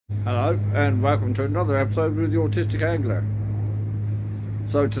Hello and welcome to another episode with the Autistic Angler.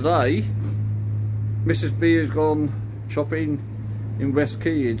 So today Mrs. B has gone shopping in West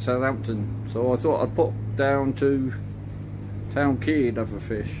Quay in Southampton, so I thought I'd pop down to Town Quay and have a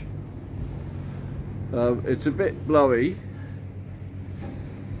fish. It's a bit blowy,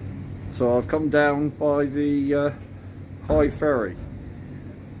 so I've come down by the high ferry.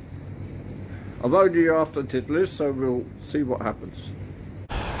 I'm only after tiddlers, so we'll see what happens.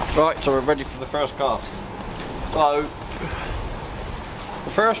 Right, so we're ready for the first cast. So,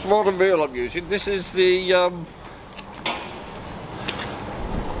 the first rod and reel I'm using, this is the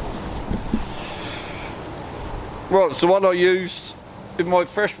well, it's the one I used in my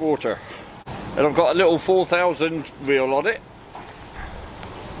freshwater, and I've got a little 4000 reel on it.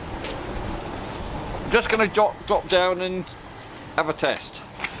 I'm just going to drop down and have a test.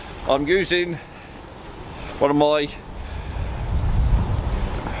 I'm using one of my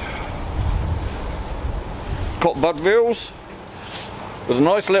cotton bud reels with a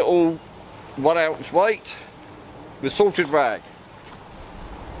nice little 1 ounce weight with salted rag.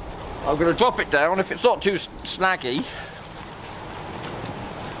 I'm going to drop it down. If it's not too snaggy,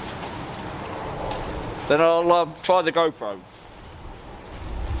 then I'll try the GoPro.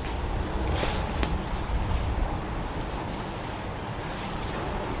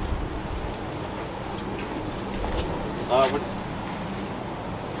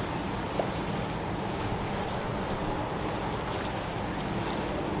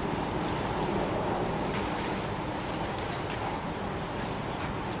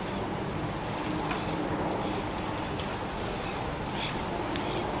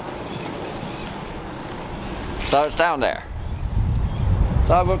 So it's down there.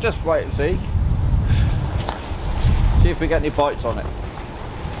 So we'll just wait and see if we get any bites on it.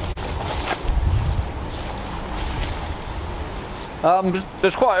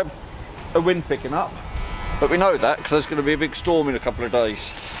 There's quite a wind picking up, but we know that because there's going to be a big storm in a couple of days,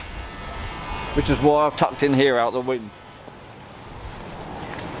 which is why I've tucked in here out the wind.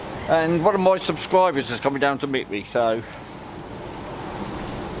 And one of my subscribers is coming down to meet me, so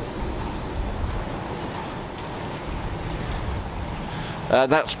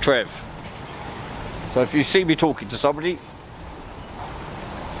that's Trev. So if you see me talking to somebody,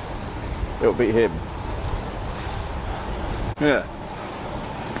 it'll be him. Yeah.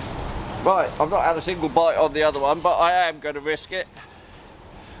 Right, I've not had a single bite on the other one, but I am going to risk it.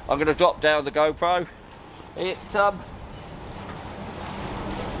 I'm going to drop down the GoPro. I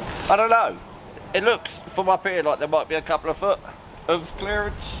don't know. It looks from up here like there might be a couple of foot of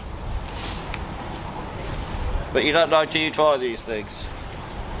clearance, but you don't know till you try these things.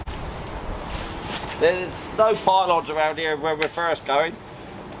 There's no pylons around here where we're first going.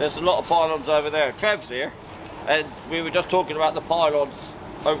 There's a lot of pylons over there. Trev's here, and we were just talking about the pylons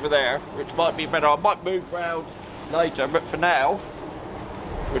over there, which might be better. I might move round later, but for now,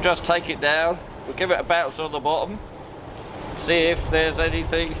 we'll just take it down. We'll give it a bounce on the bottom, see if there's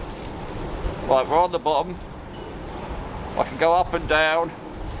anything. Right, we're on the bottom. I can go up and down,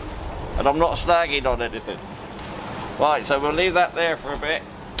 and I'm not snagging on anything. Right, so we'll leave that there for a bit.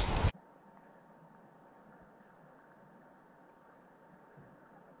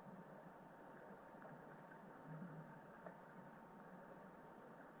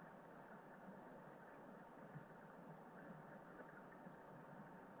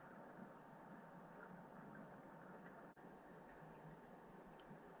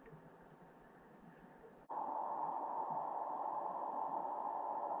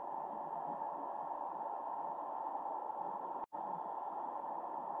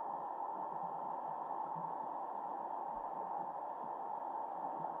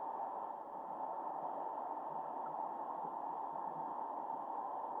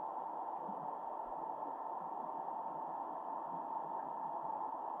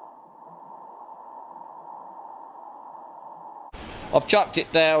 I've chucked it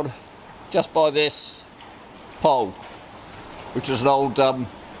down just by this pole, which is an old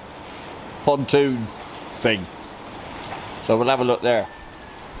pontoon thing. So we'll have a look there.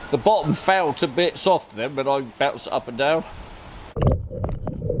 The bottom felt a bit soft then, but I bounced it up and down.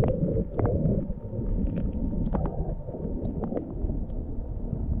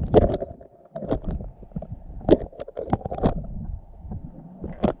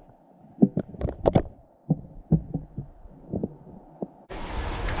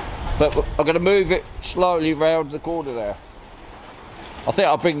 But I'm going to move it slowly round the corner there. I think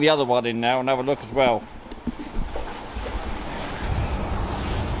I'll bring the other one in now and have a look as well.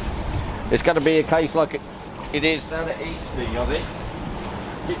 It's going to be a case like it is down at Eastleigh, I think.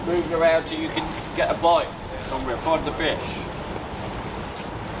 Keep moving around till you can get a bite somewhere, find the fish.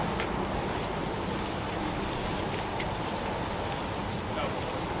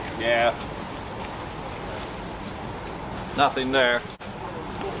 Yeah. Nothing there.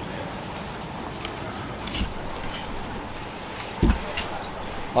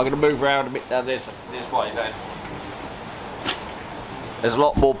 I'm going to move around a bit down this way then. There's a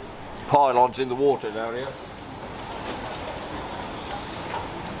lot more pylons in the water down here.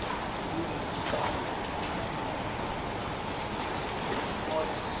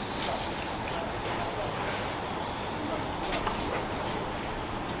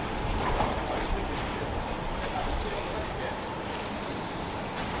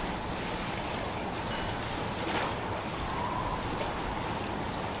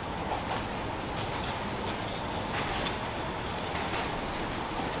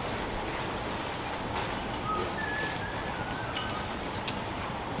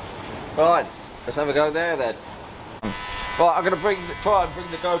 Right, let's have a go there then. Right, I'm going to try and bring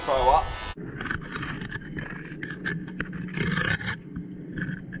the GoPro up.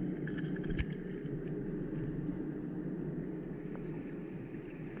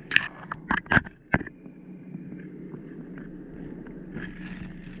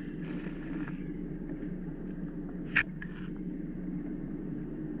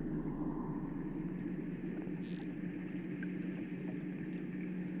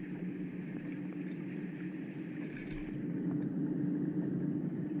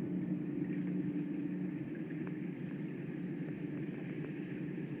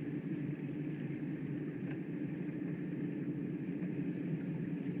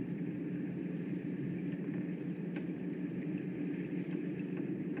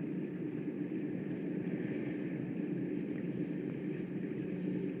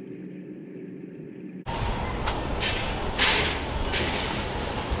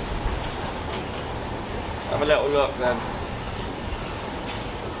 Have a little look then.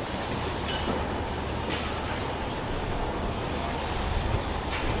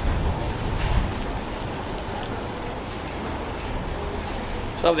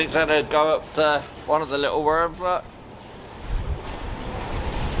 Something's had to go up to one of the little worms, look.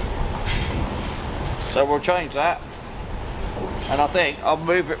 So we'll change that. And I think I'll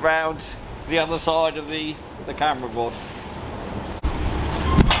move it round the other side of the camera board.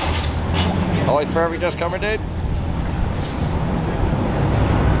 Hi, ferry just coming in.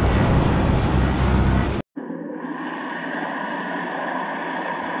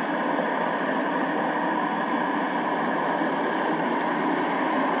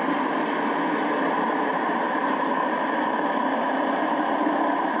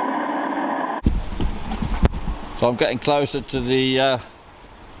 So I'm getting closer to the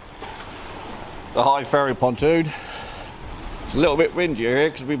high ferry pontoon. It's a little bit windier here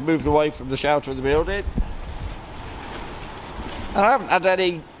because we've moved away from the shelter of the building. And I haven't had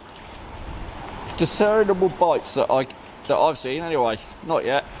any discernible bites that I've seen anyway. Not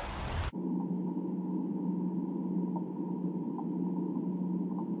yet.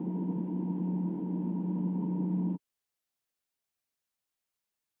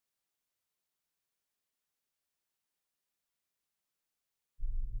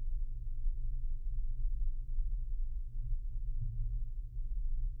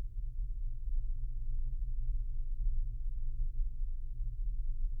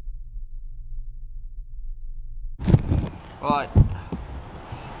 Right,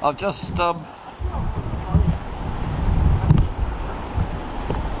 I've just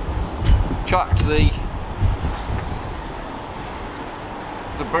chucked the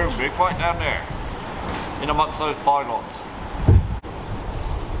boom rig right down there, in amongst those pylons.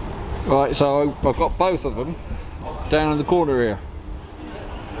 Right, so I've got both of them down in the corner here,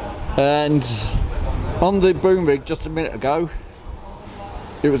 and on the boom rig just a minute ago,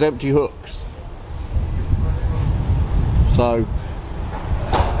 it was empty hooks. So,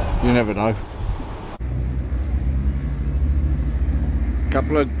 you never know.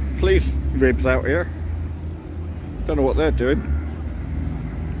 Couple of police ribs out here. Don't know what they're doing.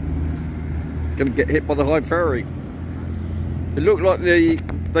 Gonna get hit by the high ferry. It looked like they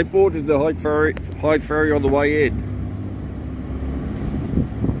boarded the high ferry on the way in.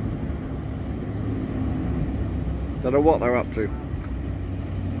 Don't know what they're up to.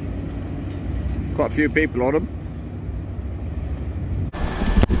 Quite a few people on them.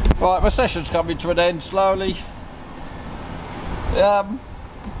 Right, my session's coming to an end slowly.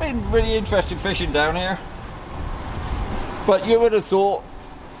 Been really interesting fishing down here. But you would have thought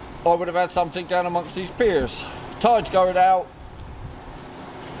I would have had something down amongst these piers. Tide's going out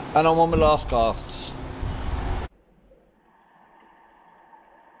and I'm on my last casts.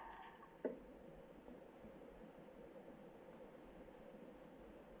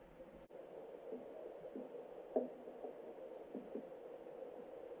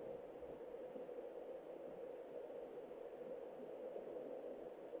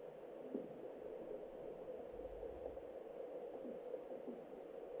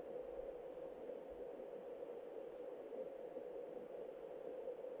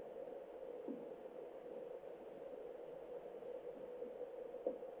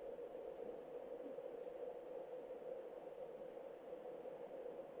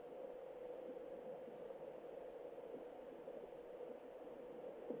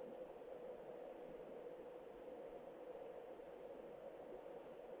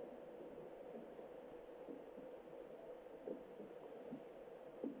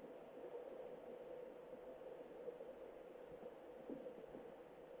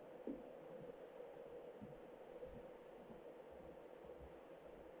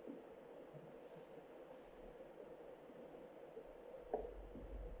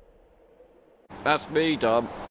 That's me, Dom.